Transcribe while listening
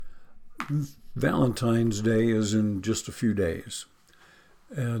Valentine's Day is in just a few days.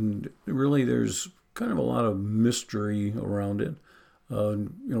 And really, there's kind of a lot of mystery around it.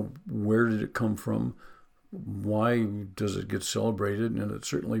 Where did it come from? Why does it get celebrated? And it's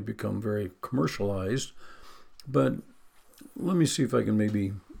certainly become very commercialized. But let me see if I can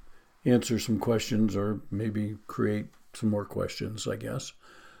maybe answer some questions or maybe create some more questions, I guess.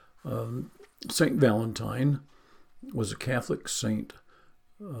 Saint Valentine was a Catholic saint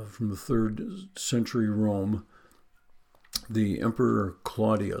from the 3rd century Rome. The Emperor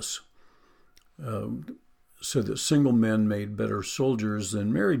Claudius said that single men made better soldiers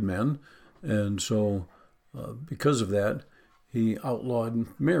than married men, and so because of that, he outlawed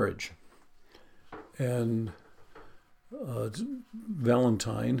marriage. And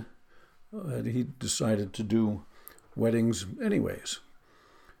Valentine, he decided to do weddings anyways.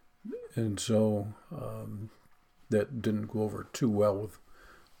 And so that didn't go over too well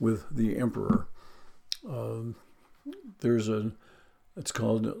with the emperor. It's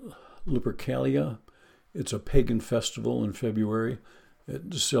called Lupercalia. It's a pagan festival in February.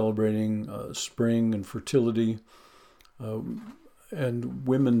 It's celebrating spring and fertility. And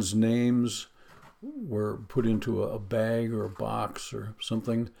women's names were put into a bag or a box or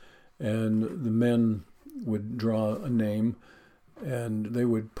something, and the men would draw a name, and they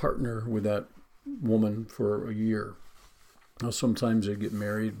would partner with that woman for a year. Now, sometimes they'd get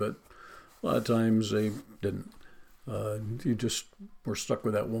married, but a lot of times they didn't. You just were stuck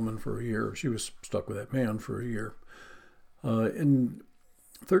with that woman for a year. She was stuck with that man for a year. In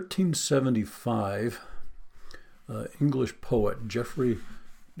 1375, English poet Geoffrey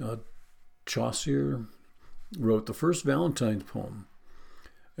Chaucer wrote the first Valentine's poem.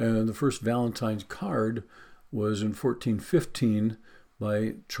 And the first Valentine's card was in 1415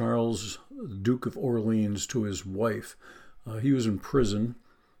 by Charles, Duke of Orleans, to his wife. He was in prison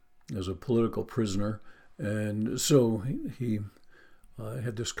as a political prisoner, and so he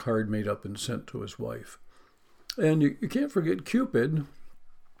had this card made up and sent to his wife. And you can't forget Cupid,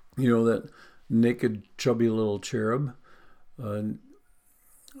 that naked, chubby little cherub.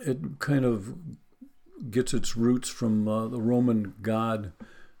 It kind of gets its roots from the Roman god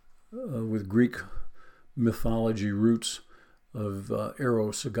with Greek mythology roots of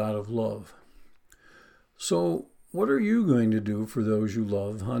Eros, a god of love. So what are you going to do for those you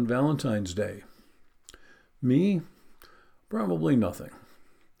love on Valentine's Day? Me? Probably nothing.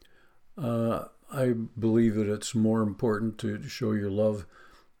 I believe that it's more important to show your love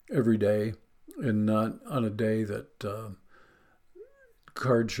every day and not on a day that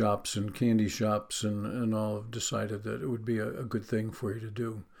card shops and candy shops and all have decided that it would be a good thing for you to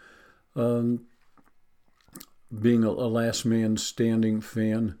do. Being a Last Man Standing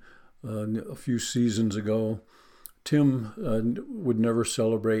fan, a few seasons ago, Tim would never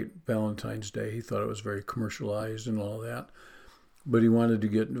celebrate Valentine's Day. He thought it was very commercialized and all that. But he wanted to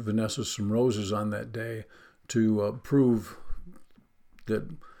get Vanessa some roses on that day to prove that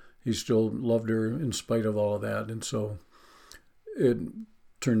he still loved her in spite of all of that. And so it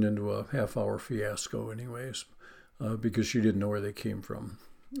turned into a half-hour fiasco anyways, because she didn't know where they came from.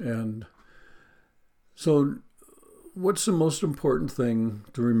 And so what's the most important thing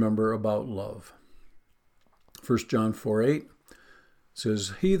to remember about love? 1 John 4:8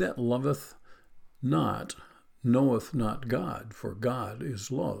 says, "He that loveth not knoweth not God, for God is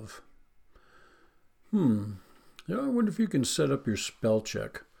love." I wonder if you can set up your spell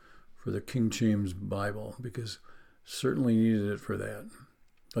check for the King James Bible, because certainly needed it for that.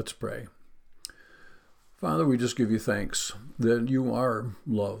 Let's pray. Father, we just give you thanks that you are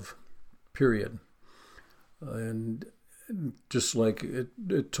love, period. And just like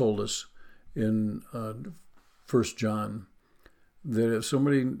it told us in 1 John, that if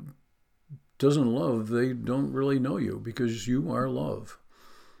somebody doesn't love, they don't really know you, because you are love.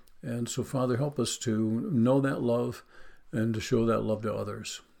 And so, Father, help us to know that love and to show that love to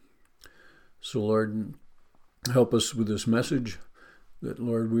others. So, Lord, help us with this message, that,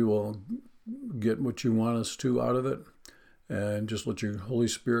 Lord, we will get what you want us to out of it, and just let your Holy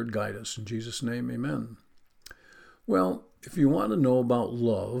Spirit guide us. In Jesus' name, amen. Well, if you want to know about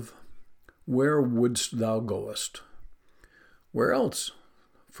love, where wouldst thou goest? Where else?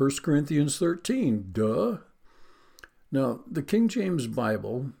 1 Corinthians 13, duh. Now, the King James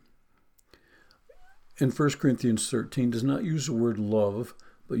Bible in 1 Corinthians 13 does not use the word love,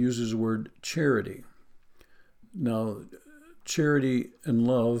 but uses the word charity. Now, charity and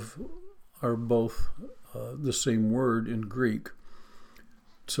love are both the same word in Greek.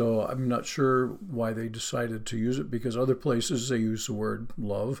 So I'm not sure why they decided to use it, because other places they use the word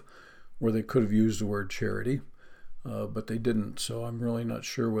love, where they could have used the word charity, but they didn't. So I'm really not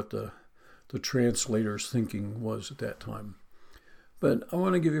sure what the the translator's thinking was at that time. But I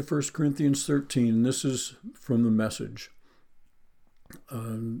want to give you 1 Corinthians 13, and this is from the Message.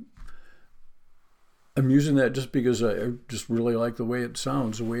 I'm using that just because I just really like the way it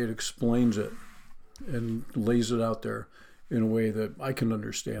sounds, the way it explains it, and lays it out there in a way that I can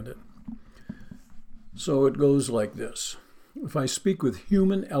understand it. So it goes like this. If I speak with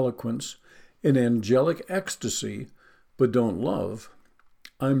human eloquence and angelic ecstasy, but don't love,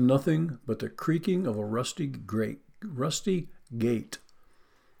 I'm nothing but the creaking of a rusty gate.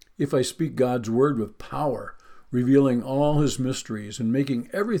 If I speak God's word with power, revealing all his mysteries and making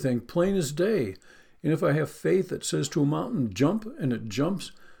everything plain as day, and if I have faith that says to a mountain, jump, and it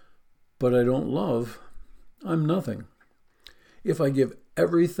jumps, but I don't love, I'm nothing. If I give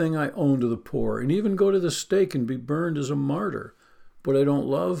everything I own to the poor, and even go to the stake and be burned as a martyr, but I don't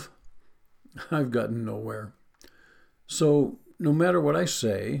love, I've gotten nowhere. So no matter what I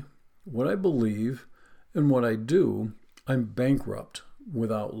say, what I believe, and what I do, I'm bankrupt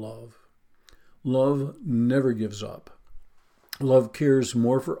without love. Love never gives up. Love cares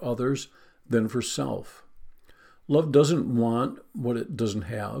more for others than for self. Love doesn't want what it doesn't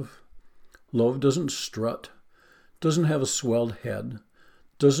have. Love doesn't strut, doesn't have a swelled head,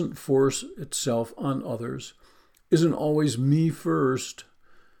 doesn't force itself on others, isn't always me first,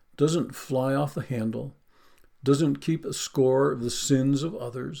 doesn't fly off the handle, doesn't keep a score of the sins of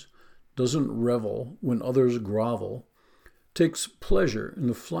others, doesn't revel when others grovel, takes pleasure in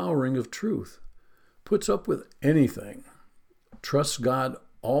the flowering of truth, puts up with anything, trusts God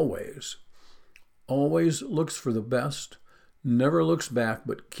always looks for the best, never looks back,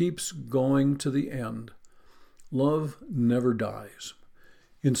 but keeps going to the end. Love never dies.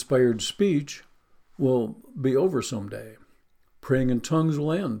 Inspired speech will be over someday. Praying in tongues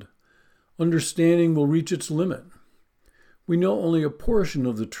will end. Understanding will reach its limit. We know only a portion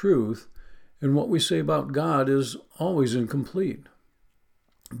of the truth, and what we say about God is always incomplete.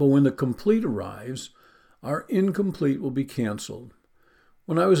 But when the complete arrives, our incomplete will be canceled.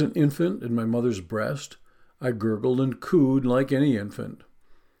 When I was an infant in my mother's breast, I gurgled and cooed like any infant.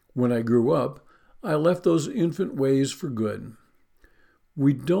 When I grew up, I left those infant ways for good.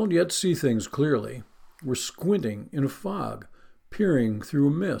 We don't yet see things clearly. We're squinting in a fog, peering through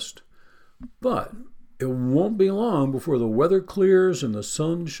a mist. But it won't be long before the weather clears and the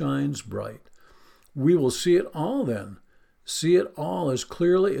sun shines bright. We will see it all then, see it all as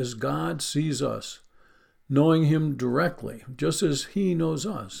clearly as God sees us, knowing him directly, just as he knows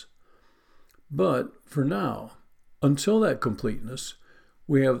us. But for now, until that completeness,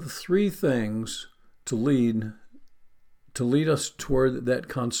 we have three things to lead us toward that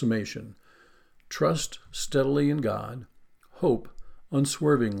consummation: trust steadily in God, hope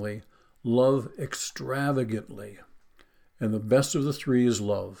unswervingly, love extravagantly. And the best of the three is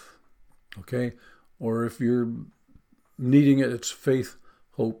love. Okay? Or if you're needing it, it's faith,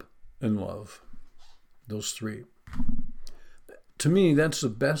 hope, and love. Those three. To me, that's the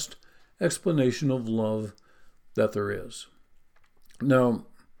best explanation of love that there is. Now,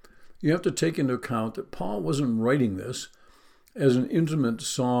 you have to take into account that Paul wasn't writing this as an intimate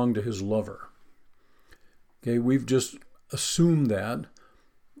song to his lover. Okay, we've just assumed that,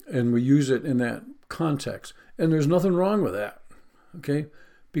 and we use it in that context. And there's nothing wrong with that, okay?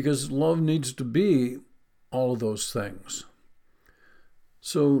 Because love needs to be all of those things.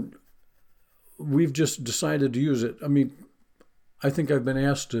 So we've just decided to use it. I mean, I think I've been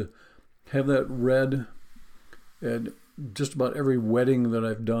asked to have that read at just about every wedding that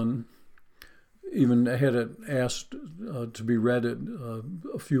I've done. Even I had it asked to be read at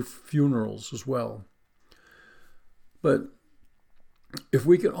a few funerals as well. But if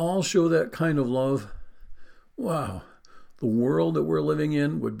we could all show that kind of love, wow, the world that we're living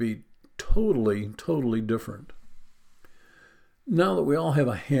in would be totally, totally different. Now that we all have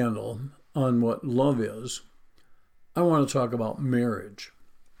a handle on what love is, I want to talk about marriage.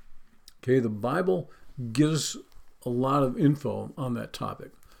 Okay, the Bible gives a lot of info on that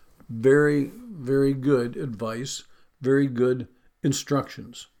topic. Very, very good advice, very good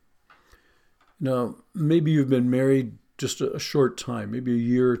instructions. Now, maybe you've been married just a short time, maybe a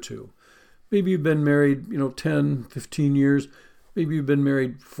year or two. Maybe you've been married, 10, 15 years. Maybe you've been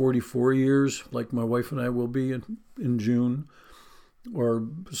married 44 years, like my wife and I will be in June, or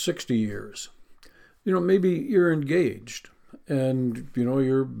 60 years. Maybe you're engaged and,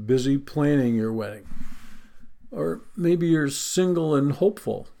 you're busy planning your wedding. Or maybe you're single and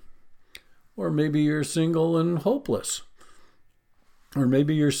hopeful. Or maybe you're single and hopeless. Or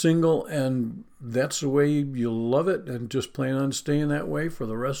maybe you're single and that's the way you love it and just plan on staying that way for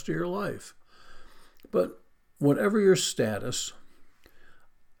the rest of your life. But whatever your status,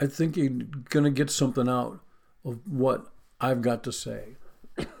 I think you're going to get something out of what I've got to say.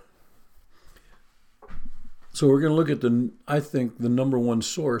 So we're going to look at the number one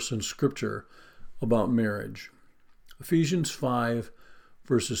source in Scripture about marriage. Ephesians 5,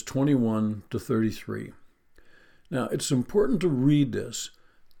 verses 21 to 33. Now, it's important to read this,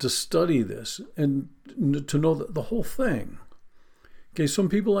 to study this, and to know the whole thing. Okay, some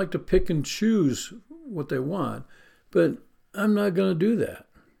people like to pick and choose what they want, but I'm not going to do that.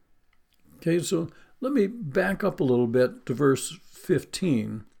 Okay, so let me back up a little bit to verse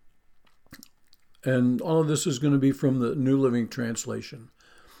 15. And all of this is going to be from the New Living Translation.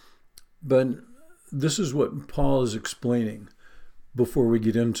 But this is what Paul is explaining before we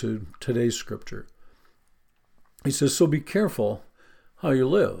get into today's scripture. He says, so be careful how you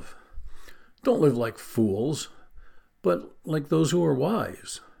live. Don't live like fools, but like those who are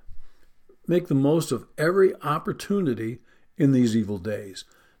wise. Make the most of every opportunity in these evil days.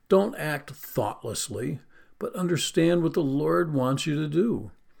 Don't act thoughtlessly, but understand what the Lord wants you to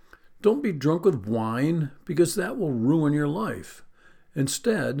do. Don't be drunk with wine, because that will ruin your life.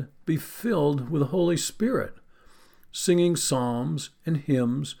 Instead, be filled with the Holy Spirit, singing psalms and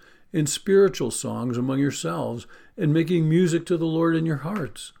hymns and spiritual songs among yourselves, and making music to the Lord in your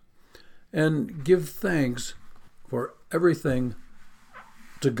hearts. And give thanks for everything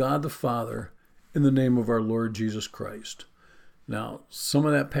to God the Father in the name of our Lord Jesus Christ. Now, some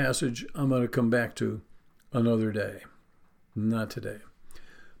of that passage I'm going to come back to another day, not today.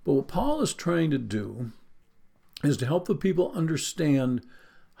 But what Paul is trying to do is to help the people understand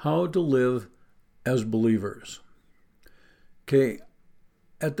how to live as believers. Okay,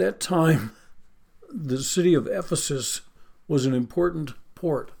 at that time, the city of Ephesus was an important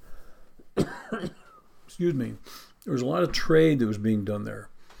port. Excuse me. There was a lot of trade that was being done there.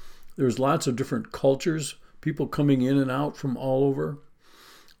 There was lots of different cultures, people coming in and out from all over,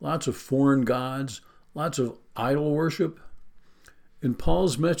 lots of foreign gods, lots of idol worship. And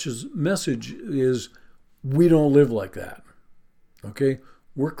Paul's message is, we don't live like that. Okay?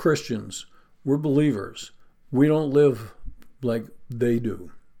 We're Christians. We're believers. We don't live like they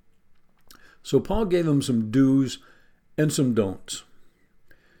do. So Paul gave them some do's and some don'ts.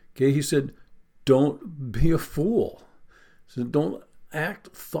 Okay? He said, don't be a fool. He said, don't act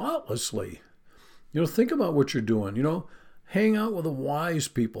thoughtlessly. Think about what you're doing. Hang out with the wise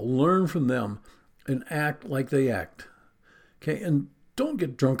people. Learn from them and act like they act. Okay, and don't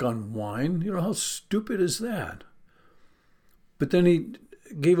get drunk on wine. How stupid is that? But then he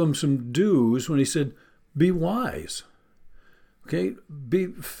gave them some do's when he said, be wise. Okay, be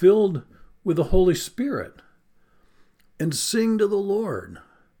filled with the Holy Spirit and sing to the Lord.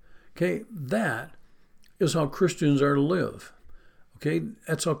 Okay, that is how Christians are to live. Okay,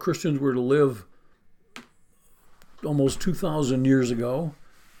 that's how Christians were to live almost 2,000 years ago.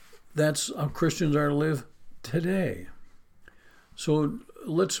 That's how Christians are to live today. So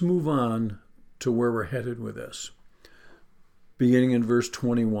let's move on to where we're headed with this. Beginning in verse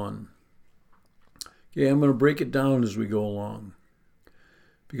 21. Okay, I'm going to break it down as we go along.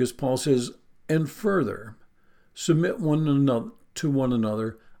 Because Paul says, and further, submit to one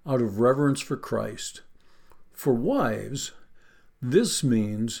another out of reverence for Christ. For wives, this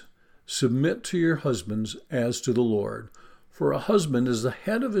means submit to your husbands as to the Lord. For a husband is the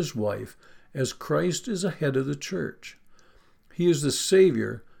head of his wife, as Christ is the head of the church. He is the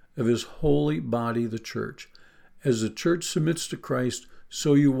Savior of his holy body, the church. As the church submits to Christ,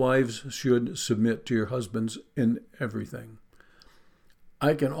 so you wives should submit to your husbands in everything.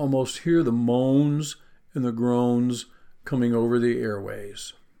 I can almost hear the moans and the groans coming over the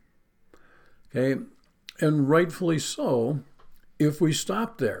airways. Okay, and rightfully so, if we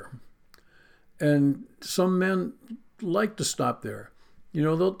stop there. And some men like to stop there.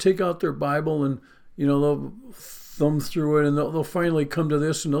 They'll take out their Bible and, they'll thumb through it, and they'll finally come to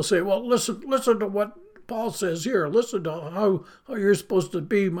this, and they'll say, well, listen to what Paul says here. Listen to how you're supposed to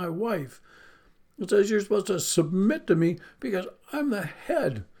be my wife. It says you're supposed to submit to me because I'm the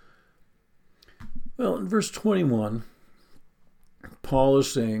head. Well, in verse 21, Paul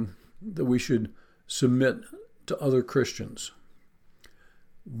is saying that we should submit to other Christians.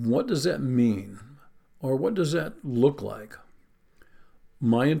 What does that mean? Or what does that look like?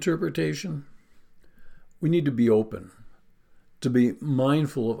 My interpretation, we need to be open, to be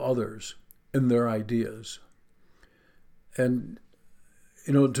mindful of others and their ideas. And,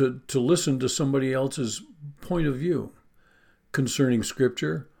 to listen to somebody else's point of view concerning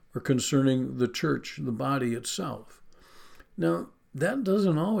Scripture or concerning the church, the body itself. Now, that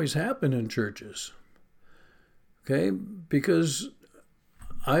doesn't always happen in churches, okay? Because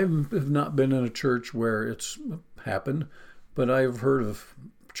I have not been in a church where it's happened, but I've heard of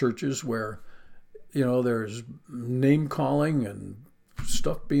churches where, there's name calling and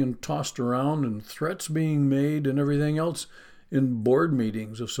stuff being tossed around and threats being made and everything else in board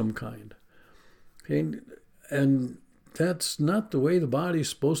meetings of some kind. Okay? And that's not the way the body's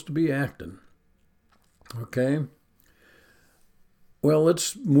supposed to be acting. Okay? Well,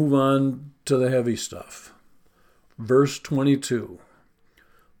 let's move on to the heavy stuff. Verse 22.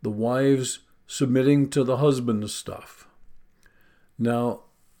 The wives submitting to the husband's stuff. Now,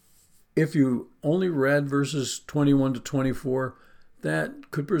 if you only read verses 21 to 24,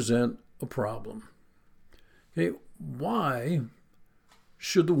 that could present a problem. Okay, why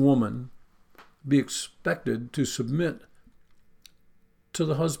should the woman be expected to submit to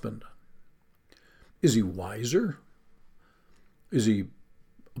the husband? Is he wiser? Is he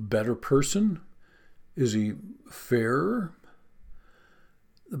a better person? Is he fairer?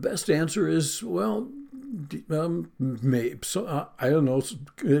 The best answer is, well, maybe. So, I don't know.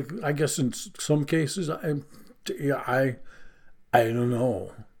 I guess in some cases, I don't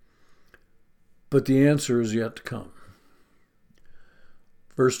know. But the answer is yet to come.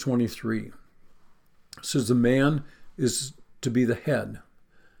 Verse 23 says the man is to be the head,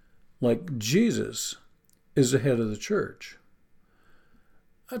 like Jesus is the head of the church.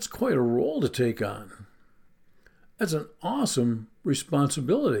 That's quite a role to take on. That's an awesome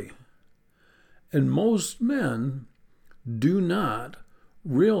responsibility. And most men do not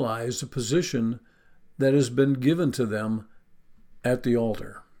realize the position that has been given to them at the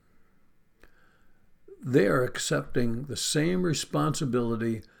altar. They are accepting the same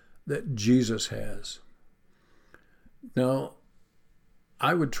responsibility that Jesus has. Now,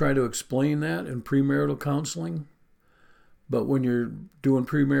 I would try to explain that in premarital counseling, but when you're doing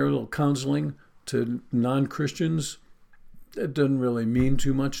premarital counseling to non-Christians, it doesn't really mean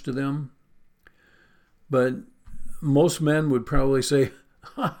too much to them. But most men would probably say,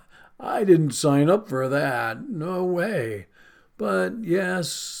 I didn't sign up for that. No way. But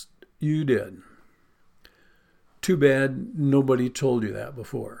yes, you did. Too bad nobody told you that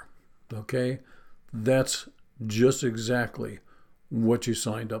before. Okay? That's just exactly what you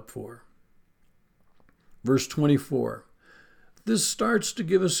signed up for. Verse 24. This starts to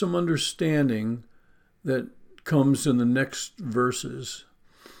give us some understanding that comes in the next verses,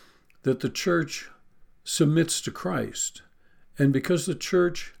 that the church submits to Christ. And because the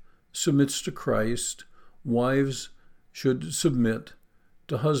church submits to Christ, wives should submit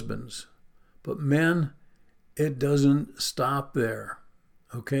to husbands. But men, it doesn't stop there.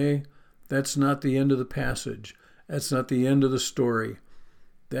 Okay? That's not the end of the passage. That's not the end of the story.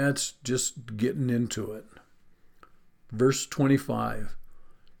 That's just getting into it. Verse 25,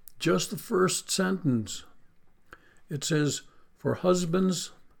 just the first sentence. It says, for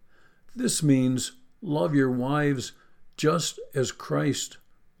husbands, this means love your wives just as Christ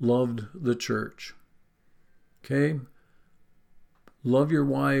loved the church. Okay? Love your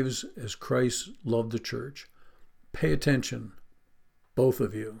wives as Christ loved the church. Pay attention, both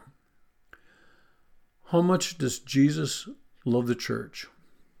of you. How much does Jesus love the church?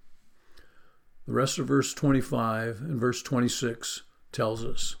 The rest of verse 25 and verse 26 tells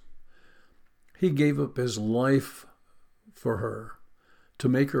us. He gave up his life for her to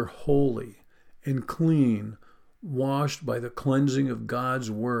make her holy and clean, washed by the cleansing of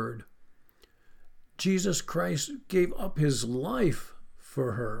God's word. Jesus Christ gave up his life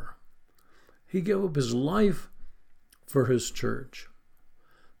for her. He gave up his life for his church.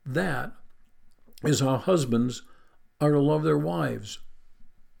 That is how husbands are to love their wives.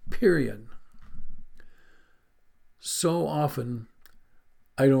 Period. So often,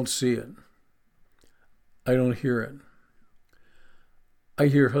 I don't see it. I don't hear it. I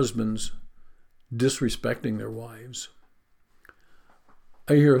hear husbands disrespecting their wives.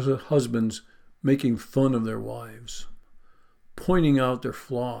 I hear husbands making fun of their wives, pointing out their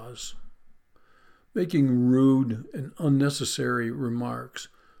flaws, making rude and unnecessary remarks,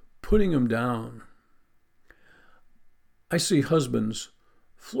 putting them down. I see husbands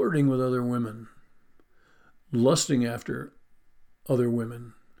flirting with other women, lusting after other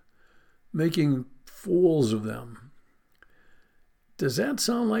women, making fools of them. Does that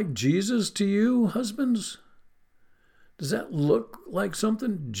sound like Jesus to you, husbands? Does that look like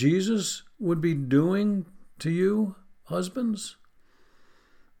something Jesus would be doing to you, husbands?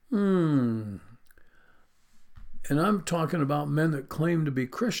 And I'm talking about men that claim to be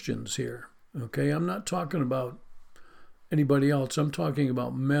Christians here. Okay, I'm not talking about anybody else. I'm talking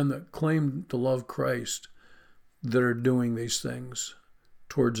about men that claim to love Christ that are doing these things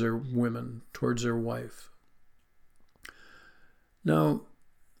towards their women, towards their wife. Now,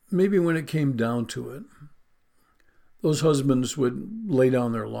 maybe when it came down to it, those husbands would lay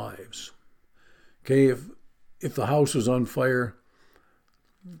down their lives. Okay, if the house was on fire,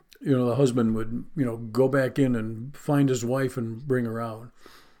 the husband would, go back in and find his wife and bring her out.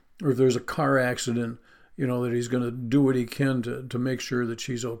 Or if there's a car accident, that he's going to do what he can to make sure that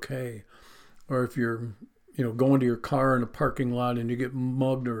she's okay. Or if you're, going to your car in a parking lot and you get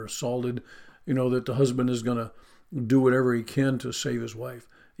mugged or assaulted, that the husband is going to do whatever he can to save his wife.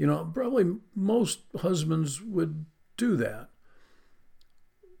 Probably most husbands would do that.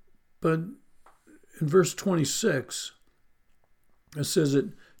 But in verse 26, it says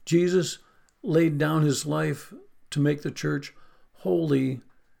that Jesus laid down his life to make the church holy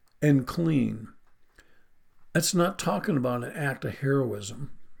and clean. That's not talking about an act of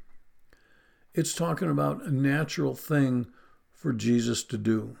heroism. It's talking about a natural thing for Jesus to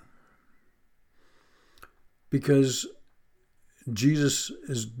do. Because Jesus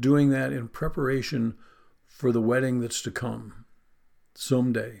is doing that in preparation for the wedding that's to come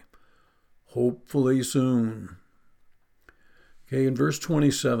someday, hopefully soon. Okay, in verse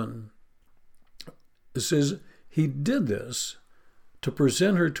 27, it says, he did this to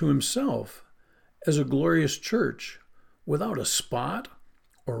present her to himself as a glorious church without a spot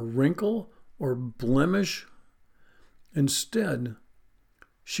or wrinkle or blemish. Instead,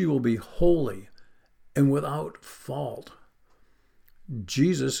 she will be holy and without fault.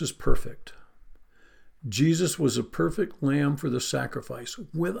 Jesus is perfect. Jesus was a perfect lamb for the sacrifice,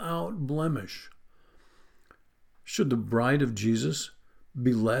 without blemish. Should the bride of Jesus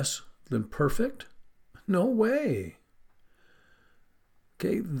be less than perfect? No way.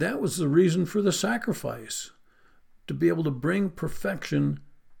 Okay, that was the reason for the sacrifice, to be able to bring perfection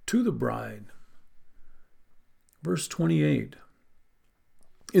to the bride. Verse 28.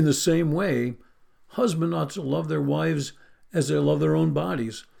 In the same way, husbands ought to love their wives as they love their own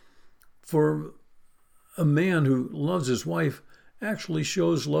bodies. For a man who loves his wife actually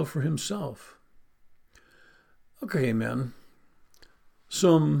shows love for himself. Okay, men.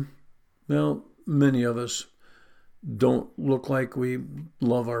 Many of us don't look like we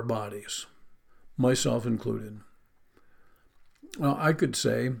love our bodies, myself included. Well, I could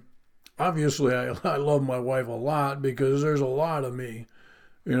say, obviously, I love my wife a lot because there's a lot of me.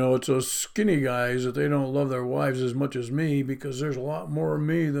 It's those skinny guys that they don't love their wives as much as me because there's a lot more of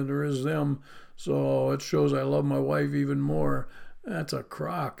me than there is them. So it shows I love my wife even more. That's a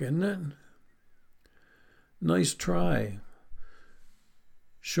crock, isn't it? Nice try.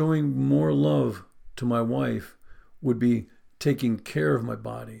 Showing more love to my wife would be taking care of my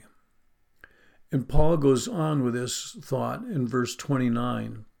body. And Paul goes on with this thought in verse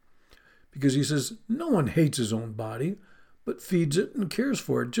 29, because he says, no one hates his own body, but feeds it and cares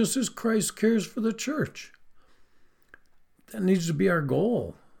for it, just as Christ cares for the church. That needs to be our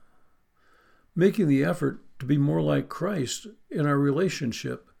goal. Making the effort to be more like Christ in our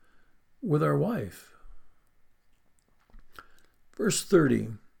relationship with our wife. Verse 30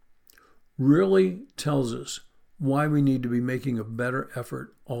 really tells us why we need to be making a better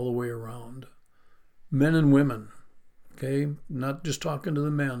effort all the way around. Men and women, okay? Not just talking to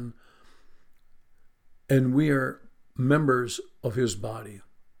the men. And we are members of his body.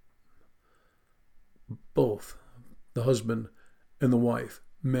 Both, the husband and the wife,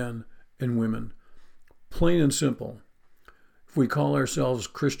 men and women. Plain and simple. If we call ourselves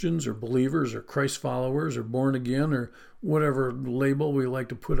Christians or believers or Christ followers or born again or whatever label we like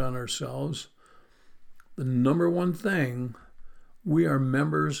to put on ourselves, the number one thing, we are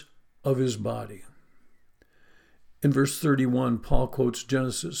members of his body. In verse 31, Paul quotes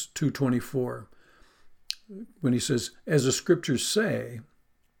Genesis 2:24 when he says, as the scriptures say,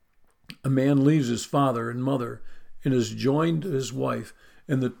 a man leaves his father and mother and is joined to his wife,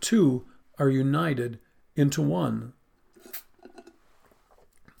 and the two are united into one.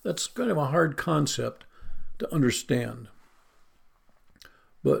 That's kind of a hard concept to understand.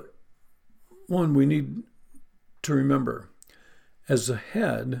 But one, we need to remember, as the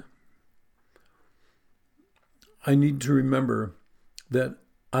head, I need to remember that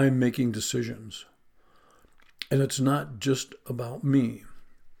I'm making decisions. And it's not just about me.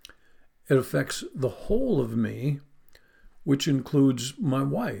 It affects the whole of me, which includes my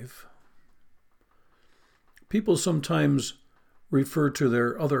wife. People sometimes refer to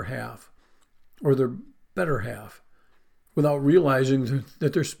their other half or their better half without realizing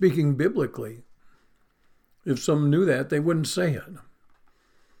that they're speaking biblically. If someone knew that, they wouldn't say it.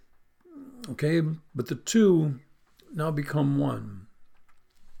 Okay, but the two now become one.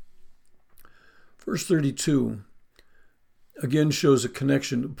 Verse 32 again shows a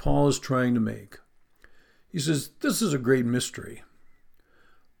connection that Paul is trying to make. He says, this is a great mystery,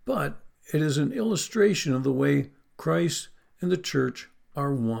 but it is an illustration of the way Christ and the church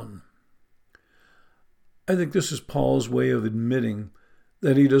are one. I think this is Paul's way of admitting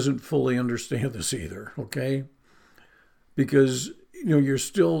that he doesn't fully understand this either, okay? Because, you're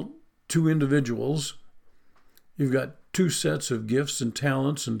still two individuals. You've got two sets of gifts and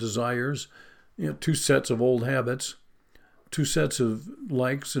talents and desires, two sets of old habits, two sets of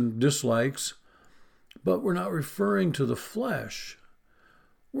likes and dislikes. But we're not referring to the flesh.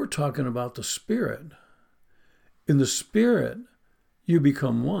 We're talking about the Spirit. In the Spirit, you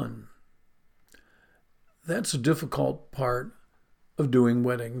become one. That's a difficult part of doing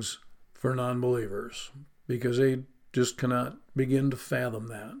weddings for non-believers because they just cannot begin to fathom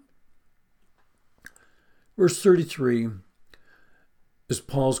that. Verse 33 is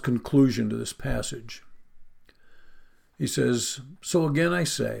Paul's conclusion to this passage. He says, "So again I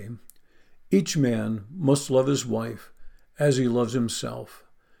say, each man must love his wife as he loves himself,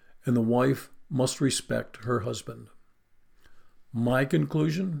 and the wife must respect her husband." My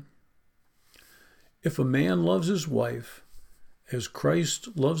conclusion? If a man loves his wife as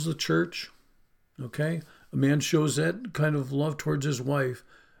Christ loves the church, okay, a man shows that kind of love towards his wife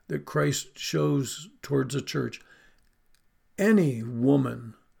that Christ shows towards the church, any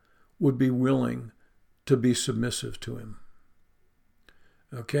woman would be willing to be submissive to him.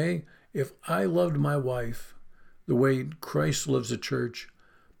 Okay? If I loved my wife the way Christ loves the church,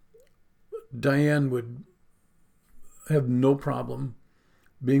 Diane would have no problem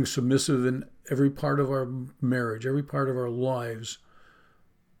being submissive in every part of our marriage, every part of our lives.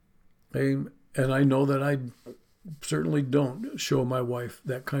 And I know that I certainly don't show my wife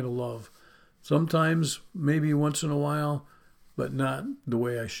that kind of love. Sometimes, maybe once in a while, but not the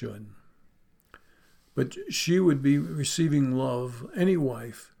way I should. But she would be receiving love, any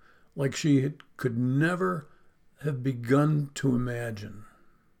wife, like she could never have begun to imagine.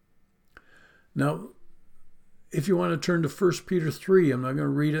 Now, if you want to turn to 1 Peter 3, I'm not going to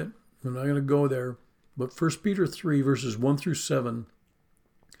read it. I'm not going to go there. But 1 Peter 3, verses 1 through 7,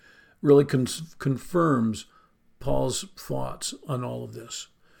 really confirms Paul's thoughts on all of this,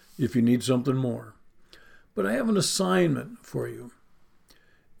 if you need something more. But I have an assignment for you.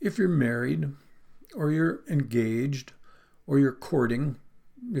 If you're married, or you're engaged, or you're courting,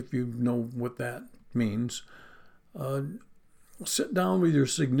 if you know what that means, sit down with your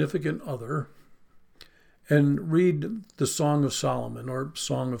significant other and read the Song of Solomon or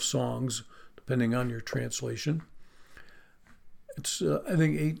Song of Songs, depending on your translation. It's, I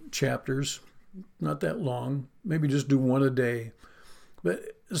think, 8 chapters, not that long. Maybe just do one a day.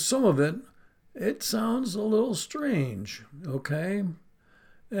 But some of it sounds a little strange, okay?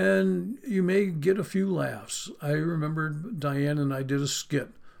 And you may get a few laughs. I remember Diane and I did a skit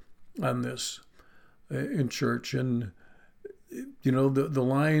on this in church, and the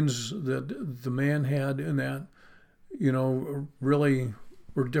lines that the man had in that, really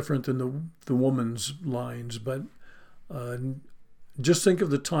were different than the woman's lines. But just think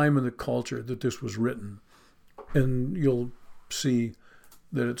of the time and the culture that this was written, and you'll see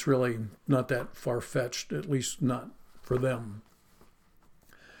that it's really not that far-fetched, at least not for them.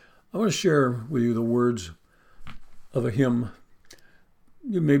 I want to share with you the words of a hymn.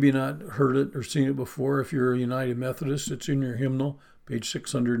 You maybe not heard it or seen it before. If you're a United Methodist, it's in your hymnal, page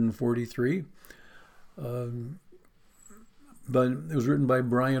 643. But it was written by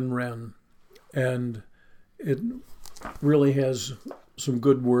Brian Wren, and it really has some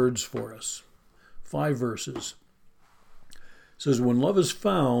good words for us. 5 verses. It says, "When love is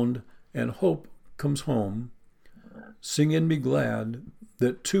found and hope comes home, sing and be glad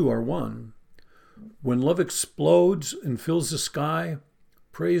that two are one. When love explodes and fills the sky,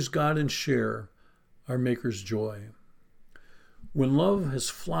 praise God and share our Maker's joy. When love has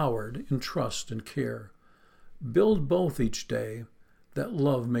flowered in trust and care, build both each day that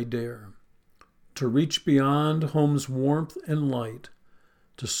love may dare to reach beyond home's warmth and light,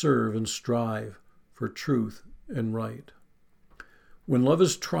 to serve and strive for truth and right. When love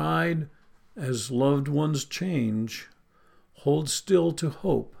is tried as loved ones change, hold still to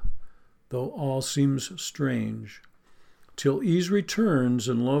hope, though all seems strange, till ease returns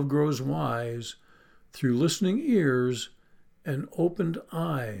and love grows wise through listening ears and opened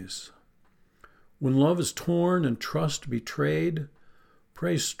eyes. When love is torn and trust betrayed,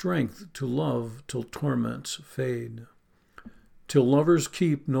 pray strength to love till torments fade, till lovers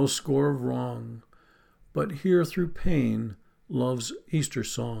keep no score of wrong, but hear through pain love's Easter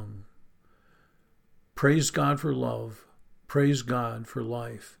song. Praise God for love, praise God for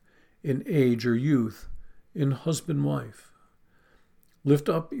life, in age or youth, in husband-wife. Lift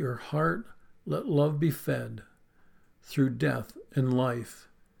up your heart, let love be fed, through death and life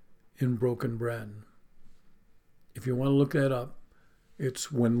in broken bread." If you want to look that up,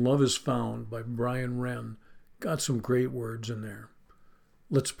 it's When Love is Found by Brian Wren. Got some great words in there.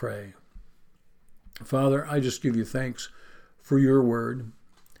 Let's pray. Father, I just give you thanks for your word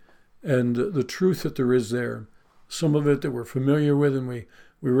and the truth that there is there. Some of it that we're familiar with and we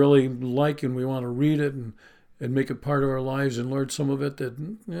really like and we want to read it and make it part of our lives. And Lord, some of it that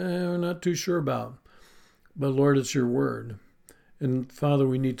we're not too sure about. But Lord, it's your word. And Father,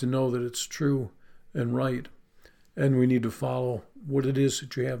 we need to know that it's true and right. And we need to follow what it is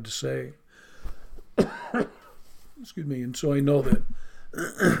that you have to say. Excuse me. And so I know that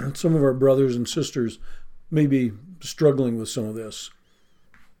some of our brothers and sisters may be struggling with some of this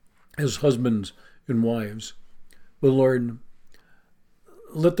as husbands and wives. But Lord,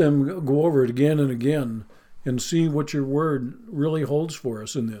 let them go over it again and again and see what your word really holds for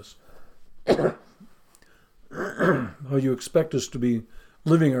us in this. How you expect us to be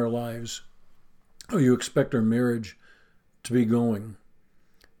living our lives. How you expect our marriage to be going.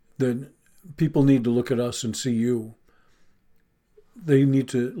 That people need to look at us and see you. They need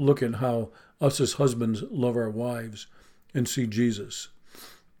to look at how us as husbands love our wives and see Jesus.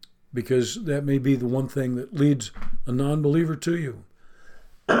 Because that may be the one thing that leads a non-believer to you.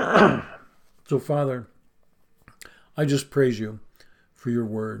 So, Father, I just praise you for your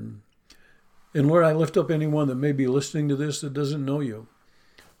word. And Lord, I lift up anyone that may be listening to this that doesn't know you.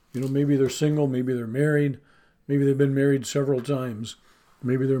 You know, maybe they're single, maybe they're married, maybe they've been married several times,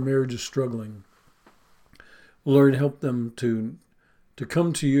 maybe their marriage is struggling. Lord, help them to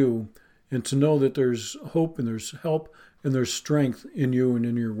come to you and to know that there's hope and there's help and there's strength in you and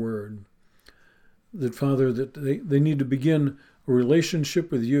in your word. That, Father, that they need to begin a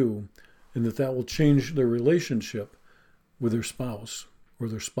relationship with you and that will change their relationship with their spouse or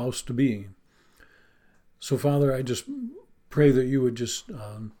their spouse-to-be. So, Father, I just pray that you would just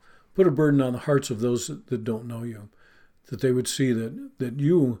put a burden on the hearts of those that don't know you, that they would see that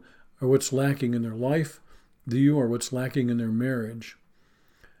you are what's lacking in their life, that you are what's lacking in their marriage.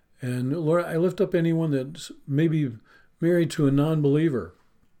 And, Lord, I lift up anyone that's maybe married to a non-believer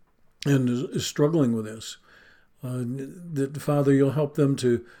and is struggling with this. That, Father, you'll help them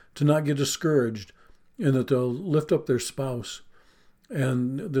to not get discouraged and that they'll lift up their spouse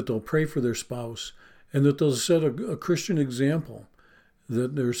and that they'll pray for their spouse and that they'll set a Christian example,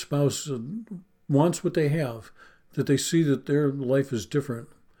 that their spouse wants what they have, that they see that their life is different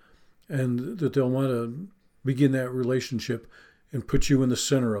and that they'll want to begin that relationship and put you in the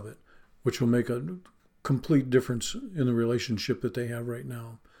center of it, which will make a complete difference in the relationship that they have right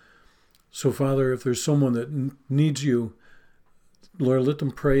now. So, Father, if there's someone that needs you, Lord, let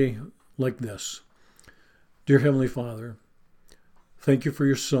them pray like this. Dear Heavenly Father, thank you for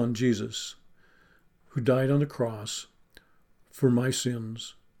your Son, Jesus, who died on the cross for my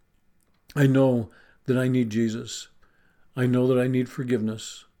sins. I know that I need Jesus. I know that I need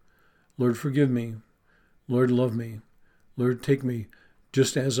forgiveness. Lord, forgive me. Lord, love me. Lord, take me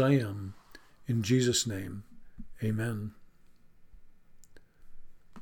just as I am. In Jesus' name, amen.